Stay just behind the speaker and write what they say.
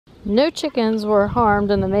No chickens were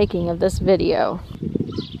harmed in the making of this video.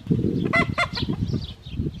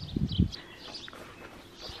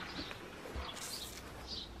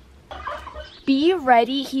 Be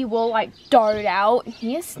ready, he will like dart out.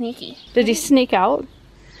 He is sneaky. Did he sneak out?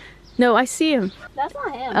 No, I see him. That's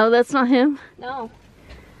not him. Oh, that's not him? No.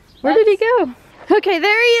 Where did he go? Okay,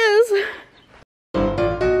 there he is.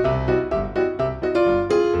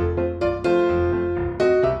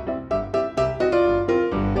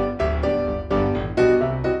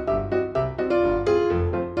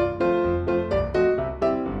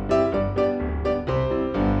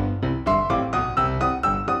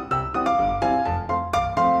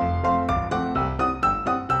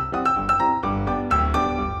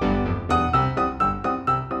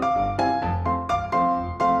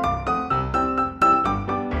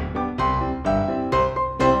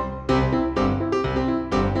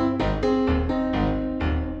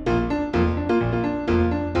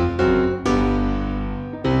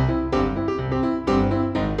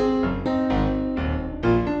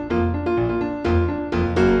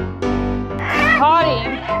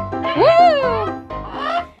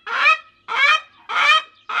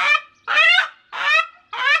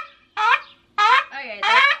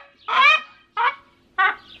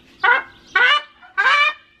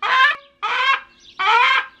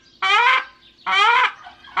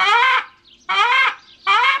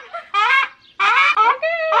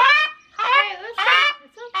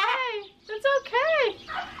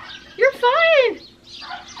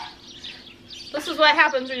 What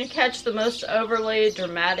happens when you catch the most overly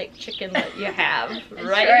dramatic chicken that you have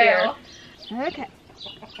right here. Okay.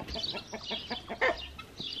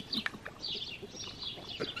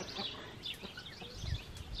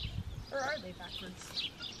 Or are they backwards?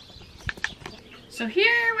 So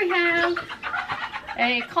here we have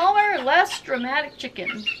a calmer, less dramatic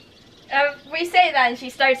chicken. We say that and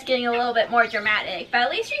she starts getting a little bit more dramatic, but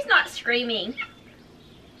at least she's not screaming.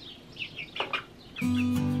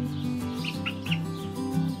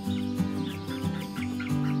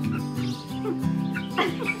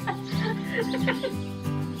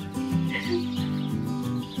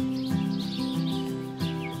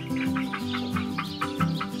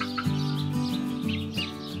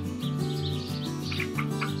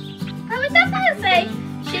 I would definitely say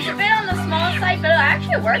she's a bit on the small side, but it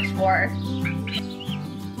actually works for her.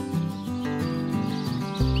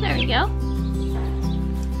 There we go.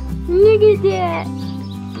 Look at that.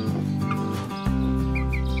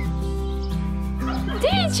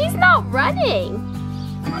 Dude, she's not running.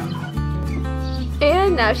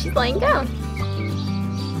 And now she's laying down.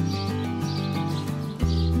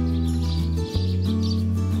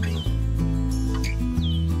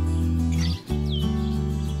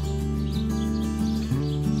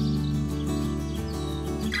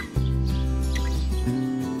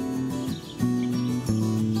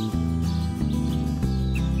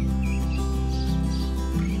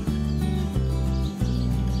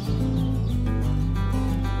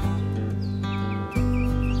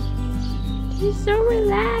 He's so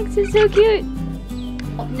relaxed, it's so cute.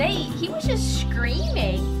 Oh, Nate, he was just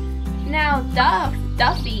screaming. Now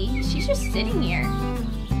Duffy, she's just sitting here. I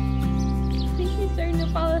think she's starting to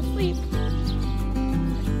fall asleep.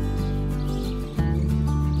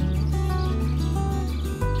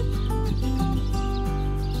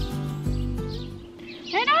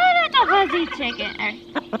 They're not a fuzzy chicken.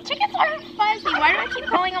 Chickens are fuzzy. Why do I keep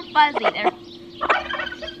calling them fuzzy? They're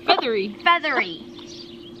Feathery. feathery.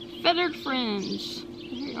 Feathered fringe.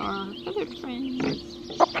 Here are feathered fringe.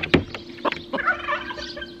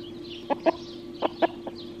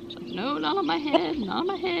 No, not on my head, not on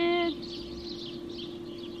my head.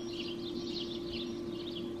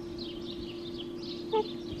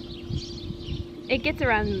 It gets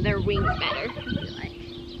around their wings better.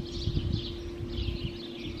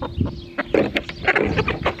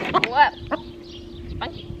 What?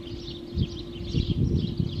 Funky.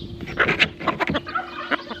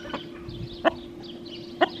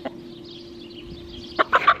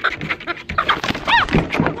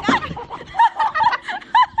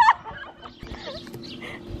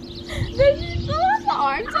 Did you still have the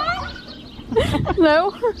arms on?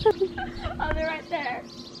 No. Oh, they're right there.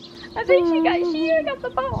 I think she even got the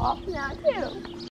bow off now too.